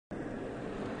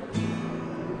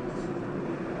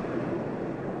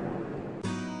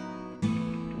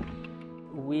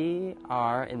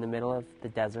are in the middle of the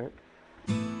desert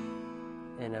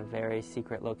in a very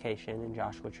secret location in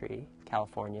Joshua Tree,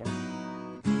 California.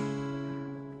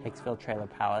 Hicksville Trailer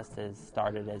Palace is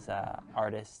started as an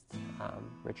artist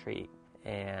retreat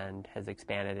and has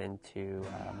expanded into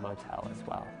a motel as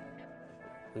well.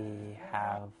 We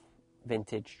have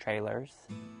vintage trailers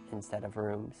instead of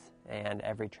rooms, and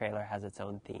every trailer has its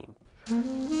own theme.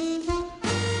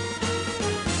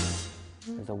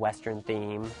 There's a Western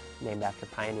theme named after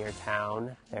Pioneer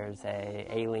Town. There's a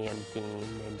alien theme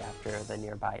named after the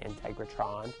nearby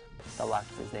Integratron. The Lux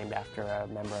is named after a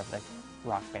member of the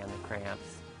rock band The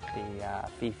Cramps. The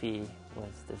Fifi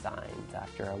was designed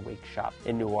after a wig shop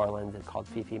in New Orleans. It's called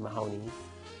Fifi Mahoney's.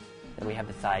 Then we have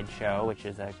the Sideshow, which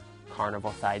is a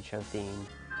carnival sideshow theme.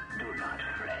 Do not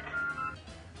fret.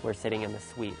 We're sitting in the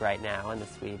suite right now, and the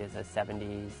suite is a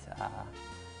 70s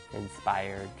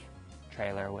inspired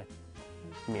trailer with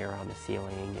mirror on the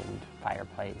ceiling and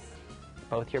fireplace.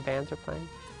 Both your bands are playing?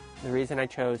 The reason I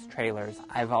chose trailers,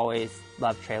 I've always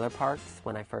loved trailer parks.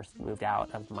 When I first moved out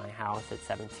of my house at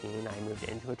 17, I moved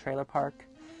into a trailer park.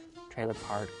 Trailer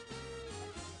park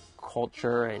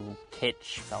culture and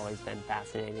kitsch has always been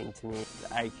fascinating to me.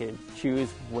 I could choose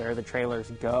where the trailers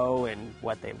go and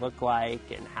what they look like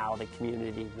and how the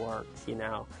community works, you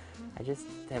know. I just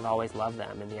have always loved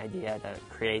them, and the idea to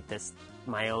create this,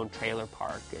 my own trailer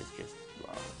park, is just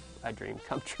a dream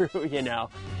come true, you know.